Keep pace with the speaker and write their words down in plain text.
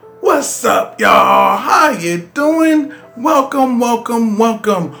What's up, y'all? How you doing? Welcome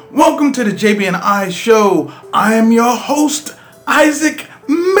to the JB and I show. I am your host, Isaac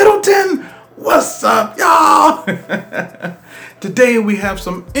Middleton. What's up, y'all? Today we have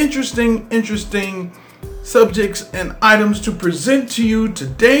some interesting subjects and items to present to you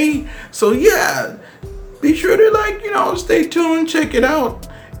today. So yeah, be sure to stay tuned, check it out.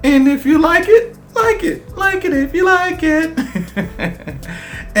 And if you like it if you like it.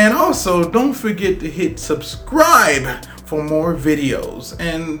 And also, don't forget to hit subscribe for more videos.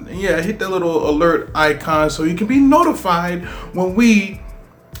 And yeah, hit that little alert icon so you can be notified when we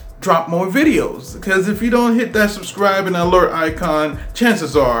drop more videos. Because if you don't hit that subscribe and alert icon,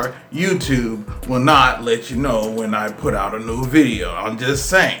 chances are YouTube will not let you know when I put out a new video. I'm just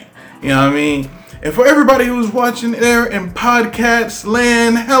saying. You know what I mean? And for everybody who's watching there in podcast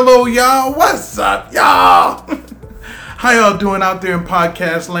land, hello y'all. What's up, y'all? How y'all doing out there in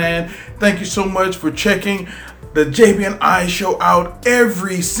podcast land? Thank you so much for checking the JB and I show out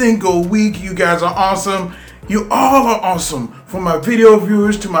every single week. You guys are awesome. You all are awesome. From my video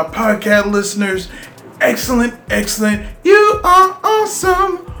viewers to my podcast listeners, excellent. You are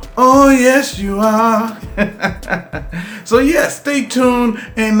awesome. Oh, yes, you are. So, yeah, stay tuned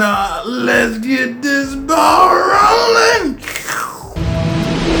and let's get this ball rolling.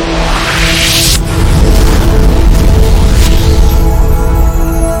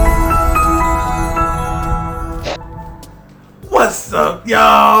 What's up,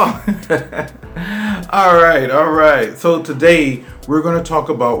 y'all? All right. So today we're going to talk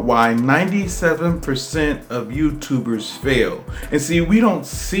about why 97% of YouTubers fail. And see, we don't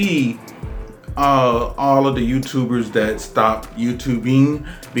see all of the YouTubers that stop YouTubing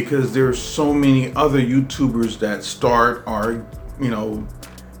because there's so many other YouTubers that start or,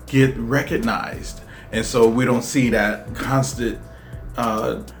 get recognized. And so we don't see that constant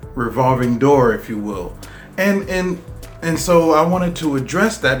revolving door, if you will. And so I wanted to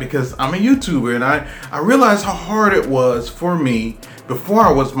address that because I'm a YouTuber and I realized how hard it was for me before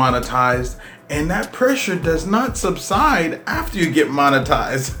I was monetized, and that pressure does not subside after you get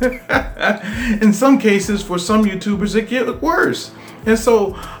monetized. In some cases, for some YouTubers, it gets worse. And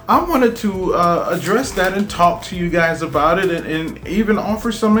so I wanted to address that and talk to you guys about it and even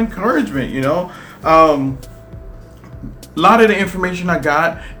offer some encouragement, A lot of the information I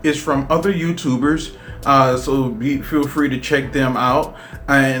got is from other YouTubers. So feel free to check them out,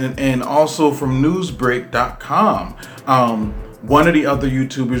 and also from newsbreak.com. One of the other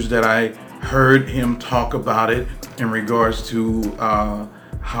YouTubers that I heard him talk about it in regards to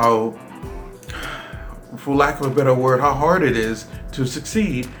how, for lack of a better word, how hard it is to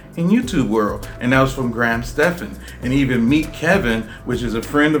succeed in YouTube world, and that was from Graham Stephan. And even Meet Kevin, which is a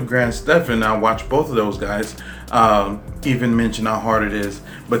friend of Graham Stephan, I watch both of those guys, even mention how hard it is.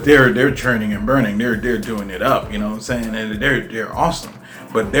 But they're churning and burning. They're doing it up, you know what I'm saying? And they're awesome.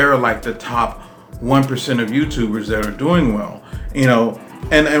 But they're like the top 1% of YouTubers that are doing well,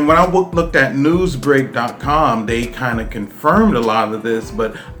 And when I looked at newsbreak.com, they kind of confirmed a lot of this,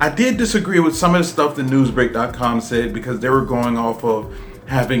 but I did disagree with some of the stuff that newsbreak.com said because they were going off of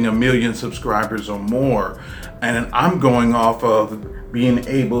having 1 million subscribers or more. And I'm going off of being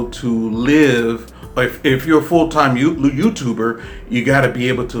able to live. If you're a full-time YouTuber, you got to be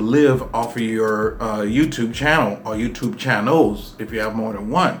able to live off of your YouTube channel or YouTube channels if you have more than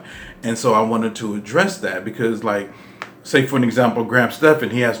one. And so I wanted to address that because, say for an example, Graham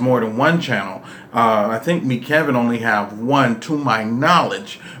Stephan, he has more than one channel. I think me, Kevin, only have one to my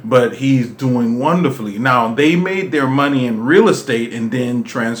knowledge, but he's doing wonderfully. Now, they made their money in real estate and then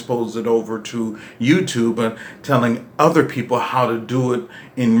transposed it over to YouTube and telling other people how to do it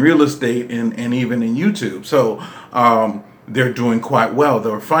in real estate and even in YouTube. So they're doing quite well.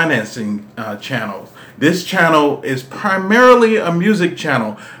 They're financing channels. This channel is primarily a music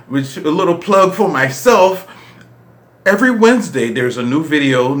channel, which a little plug for myself. Every Wednesday, there's a new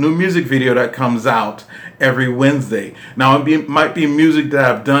music video that comes out every Wednesday. Now, it might be music that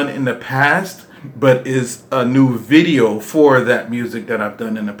I've done in the past, but is a new video for that music that I've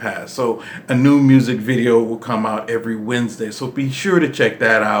done in the past. So a new music video will come out every Wednesday. So be sure to check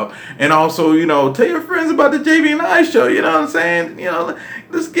that out. And also, tell your friends about the JB and I show, you know what I'm saying?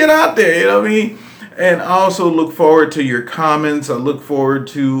 Let's get out there, you know what I mean? And I also look forward to your comments. I look forward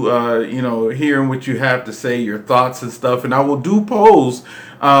to, hearing what you have to say, your thoughts and stuff. And I will do polls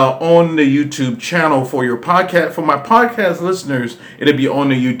on the YouTube channel for your podcast. For my podcast listeners, it'll be on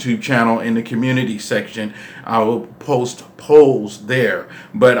the YouTube channel in the community section. I will post polls there.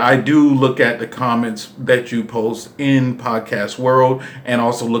 But I do look at the comments that you post in Podcast World and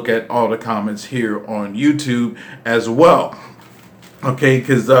also look at all the comments here on YouTube as well. Okay,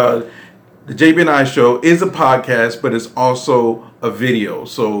 because the JB and I show is a podcast, but it's also a video.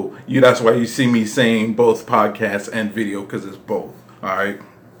 So that's why you see me saying both podcast and video, because it's both. All right.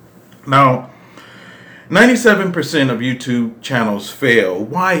 Now, 97% of YouTube channels fail.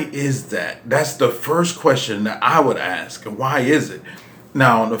 Why is that? That's the first question that I would ask. Why is it?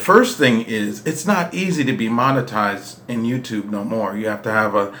 Now, the first thing is it's not easy to be monetized in YouTube no more. You have to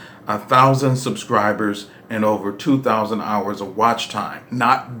have a 1,000 subscribers and over 2,000 hours of watch time.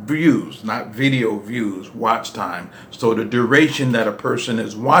 Not views, not video views, watch time. So the duration that a person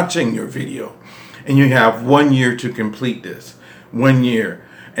is watching your video. And you have 1 year to complete this. 1 year.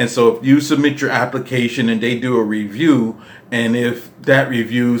 And so if you submit your application and they do a review, and if that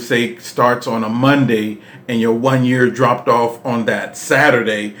review, say, starts on a Monday and your 1 year dropped off on that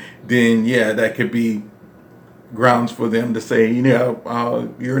Saturday, then yeah, that could be grounds for them to say,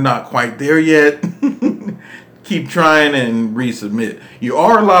 you're not quite there yet. Keep trying and resubmit. You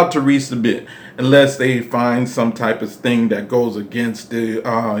are allowed to resubmit unless they find some type of thing that goes against the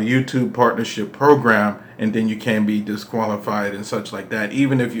YouTube partnership program, and then you can be disqualified and such like that.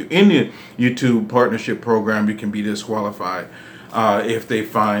 Even if you're in the YouTube partnership program, you can be disqualified if they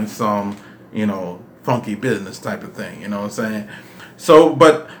find some, funky business type of thing. You know what I'm saying? So,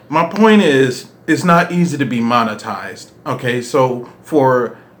 but my point is, it's not easy to be monetized. Okay, so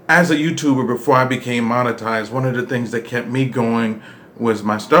as a YouTuber, before I became monetized, one of the things that kept me going was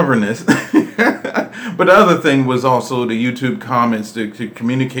my stubbornness. But the other thing was also the YouTube comments, the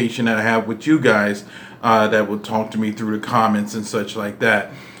communication that I have with you guys that would talk to me through the comments and such like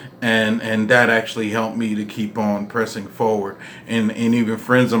that. And that actually helped me to keep on pressing forward. And even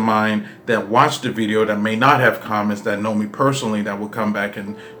friends of mine that watch the video that may not have comments, that know me personally, that will come back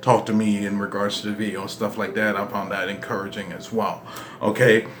and talk to me in regards to the video and stuff like that. I found that encouraging as well.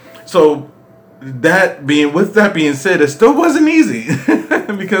 Okay, so with that being said, it still wasn't easy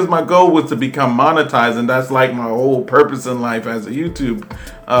because my goal was to become monetized, and that's like my whole purpose in life as a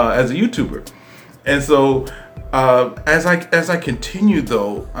YouTuber. And so as I continued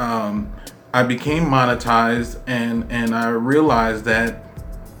though, I became monetized, and I realized that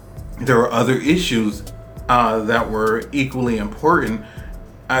there were other issues that were equally important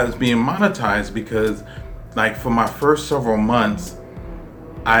as being monetized, because like for my first several months,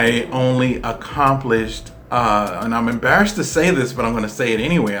 I only accomplished, and I'm embarrassed to say this, but I'm going to say it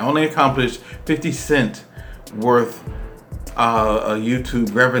anyway. I only accomplished 50 cents worth of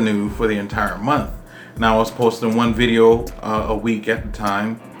YouTube revenue for the entire month. Now I was posting one video a week at the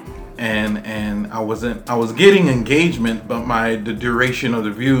time, and I was getting engagement, but the duration of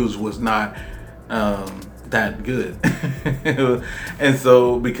the views was not that good. And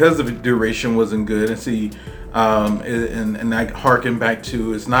so because the duration wasn't good, and see, and I harken back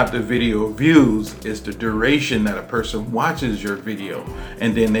to, it's not the video views, it's the duration that a person watches your video,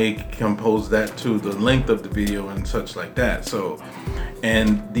 and then they compose that to the length of the video and such like that. So,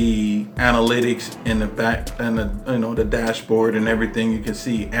 and the analytics in the back, and the dashboard and everything, you can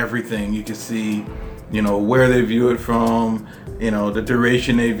see everything. You can see, where they view it from, the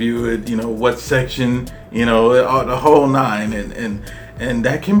duration they view it, what section, the whole nine. And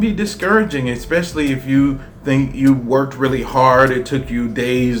that can be discouraging, especially if you think you worked really hard. It took you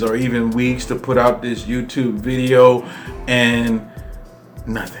days or even weeks to put out this YouTube video and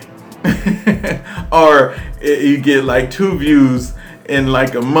nothing. Or you get like 2 views in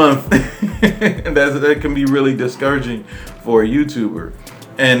like a month. That can be really discouraging for a YouTuber.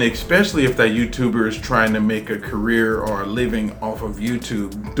 And especially if that YouTuber is trying to make a career or a living off of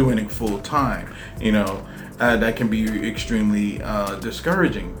YouTube, doing it full time, that can be extremely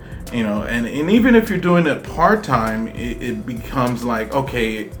discouraging, and even if you're doing it part time, it becomes like,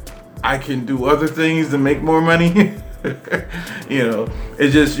 okay, I can do other things to make more money.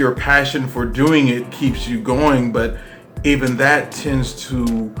 It's just your passion for doing it keeps you going, but even that tends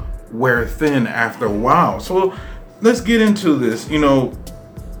to wear thin after a while. So let's get into this.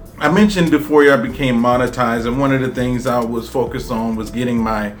 I mentioned before I became monetized, and one of the things I was focused on was getting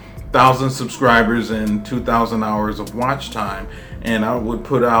my 1,000 subscribers and 2,000 hours of watch time. And I would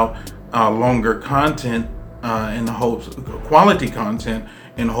put out longer content in the hopes, quality content,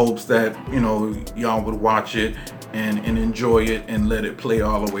 in hopes that, y'all would watch it and enjoy it and let it play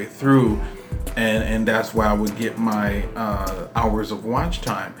all the way through. And that's why I would get my hours of watch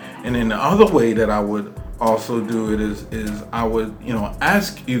time. And then the other way that I would also do it is I would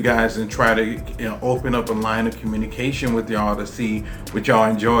ask you guys and try to open up a line of communication with y'all to see what y'all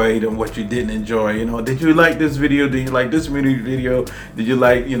enjoyed and what you didn't enjoy. Did you like this video? Did you like this video? Did you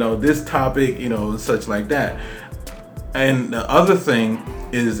like this topic? Such like that. And the other thing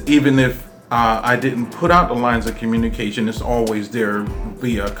is, even if I didn't put out the lines of communication. It's always there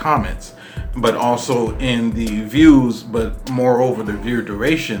via comments, but also in the views, but moreover the view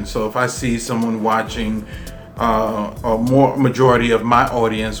duration. So if I see someone watching, a more majority of my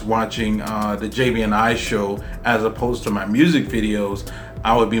audience watching the JB and I show as opposed to my music videos,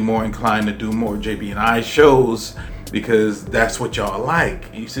 I would be more inclined to do more JB and I shows because that's what y'all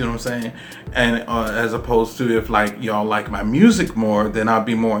like. You see what I'm saying? And as opposed to if like y'all like my music more, then I'll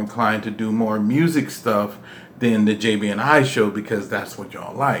be more inclined to do more music stuff than the JB and I show because that's what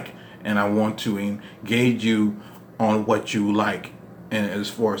y'all like. And I want to engage you on what you like, and as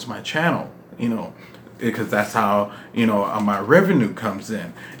far as my channel, because that's how my revenue comes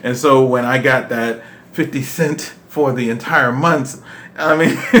in. And so when I got that 50 cent for the entire month, I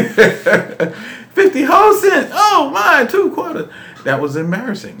mean 50 whole cent, oh my, 2/4, that was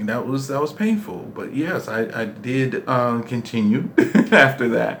embarrassing. That was painful. But yes, I did continue after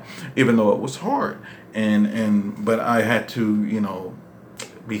that, even though it was hard, but I had to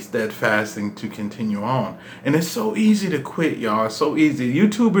be steadfast and to continue on. And it's so easy to quit, y'all. It's so easy.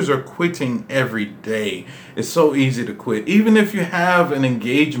 YouTubers are quitting every day. It's so easy to quit. Even if you have an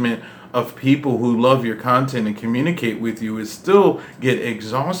engagement of people who love your content and communicate with you, it still get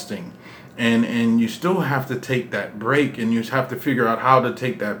exhausting. And you still have to take that break, and you have to figure out how to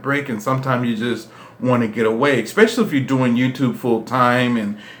take that break. And sometimes you just want to get away, especially if you're doing YouTube full time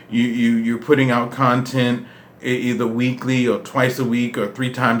and you're putting out content either weekly or twice a week or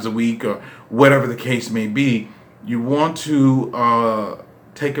 3 times a week or whatever the case may be. You want to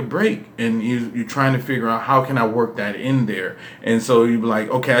take a break, and you're trying to figure out how can I work that in there. And so you're like,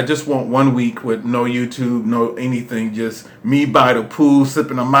 okay, I just want 1 week with no YouTube, no anything, just me by the pool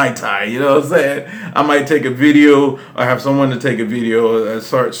sipping a Mai Tai, you know what I'm saying? I might take a video or have someone to take a video, a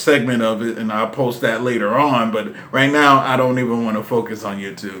short segment of it, and I'll post that later on. But right now, I don't even want to focus on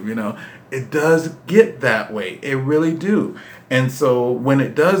YouTube, It does get that way. It really do. And so when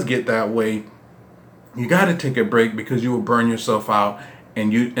it does get that way, you got to take a break because you will burn yourself out.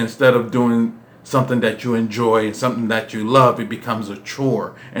 And you, instead of doing something that you enjoy, something that you love, it becomes a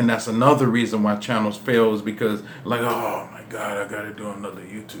chore. And that's another reason why channels fail, is because like, oh my God, I got to do another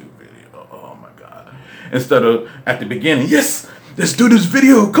YouTube video. Oh my God. Instead of at the beginning, yes, let's do this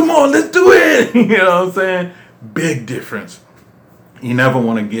video. Come on, let's do it. You know what I'm saying? Big difference. You never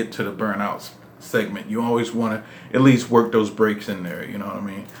want to get to the burnout segment. You always want to at least work those breaks in there. You know what I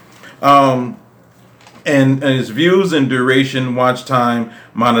mean? And it's views and duration, watch time,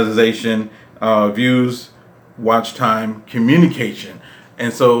 monetization, views, watch time, communication.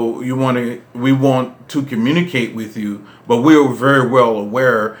 And so we want to communicate with you, but we're very well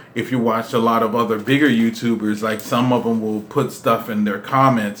aware, if you watch a lot of other bigger YouTubers, like some of them will put stuff in their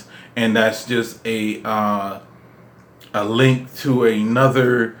comments, and that's just a link to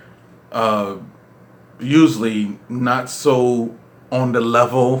another, usually not so on the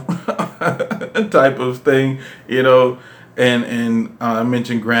level type of thing, and I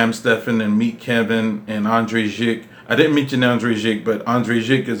mentioned Graham Stephan and Meet Kevin and Andre Zick. I didn't mention Andre Zick, but Andre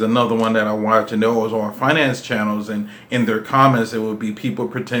Zick is another one that I watch, and they're always on finance channels, and in their comments, it will be people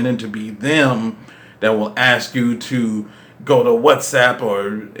pretending to be them that will ask you to go to WhatsApp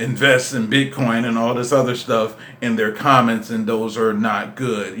or invest in Bitcoin and all this other stuff in their comments, and those are not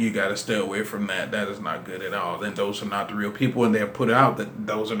good. You got to stay away from that. That is not good at all. And those are not the real people, and they have put out that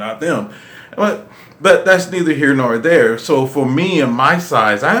those are not them. But that's neither here nor there. So for me and my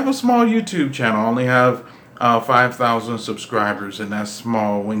size, I have a small YouTube channel. I only have 5,000 subscribers, and that's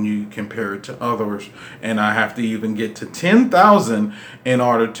small when you compare it to others. And I have to even get to 10,000 in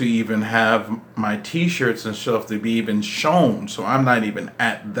order to even have my t-shirts and stuff to be even shown. So I'm not even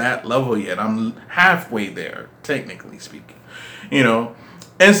at that level yet. I'm halfway there, technically speaking,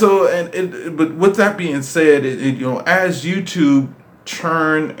 And so, but with that being said, as YouTube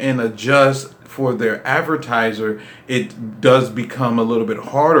turn and adjust for their advertiser, it does become a little bit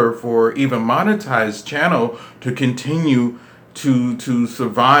harder for even monetized channel to continue to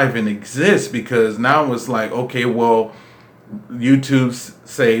survive and exist, because now it's like, okay, well, YouTube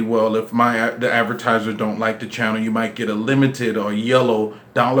say, well, if the advertisers don't like the channel, you might get a limited or yellow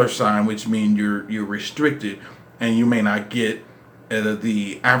 $sign, which means you're restricted, and you may not get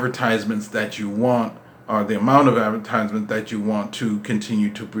the advertisements that you want, or the amount of advertisement that you want to continue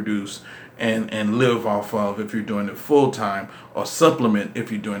to produce. and live off of if you're doing it full time, or supplement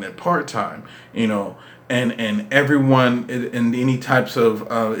if you're doing it part time, and everyone in any types of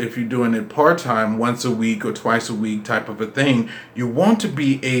if you're doing it part time, once a week or twice a week type of a thing, you want to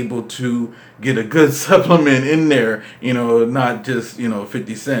be able to get a good supplement in there, not just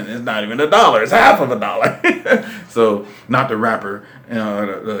 50 cents. It's not even $1, it's half of $1. So not the rapper,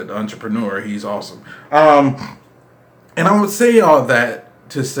 the entrepreneur, he's awesome. And I would say all that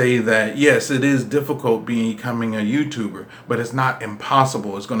to say that, yes, it is difficult becoming a YouTuber, but it's not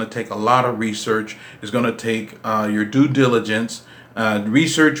impossible. It's going to take a lot of research. It's going to take your due diligence,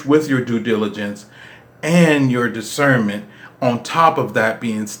 research with your due diligence, and your discernment. On top of that,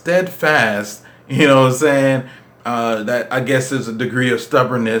 being steadfast, that I guess is a degree of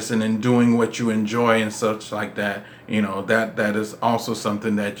stubbornness, and in doing what you enjoy and such like that, that is also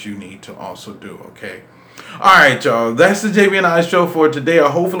something that you need to also do, okay? All right, y'all. That's the JB and I show for today.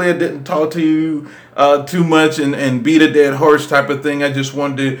 Hopefully I didn't talk to you too much and beat a dead horse type of thing. I just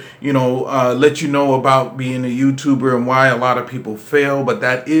wanted to, let you know about being a YouTuber and why a lot of people fail. But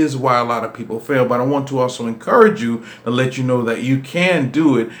that is why a lot of people fail. But I want to also encourage you to let you know that you can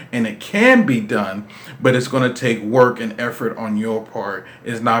do it and it can be done. But it's going to take work and effort on your part.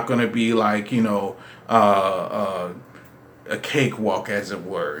 It's not going to be like, a cakewalk, as it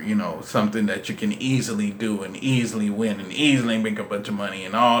were, something that you can easily do and easily win and easily make a bunch of money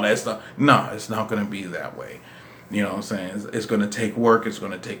and all that stuff. No, it's not going to be that way. You know what I'm saying? It's going to take work. It's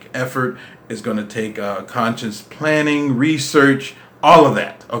going to take effort. It's going to take conscious planning, research, all of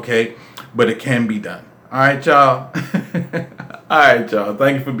that. Okay. But it can be done. All right, y'all. All right, y'all.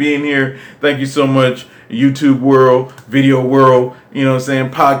 Thank you for being here. Thank you so much. YouTube world, video world,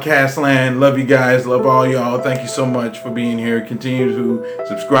 podcast land. Love you guys. Love all y'all. Thank you so much for being here. Continue to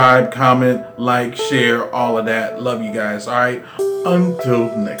subscribe, comment, like, share, all of that. Love you guys. All right.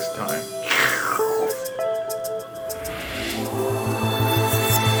 Until next time.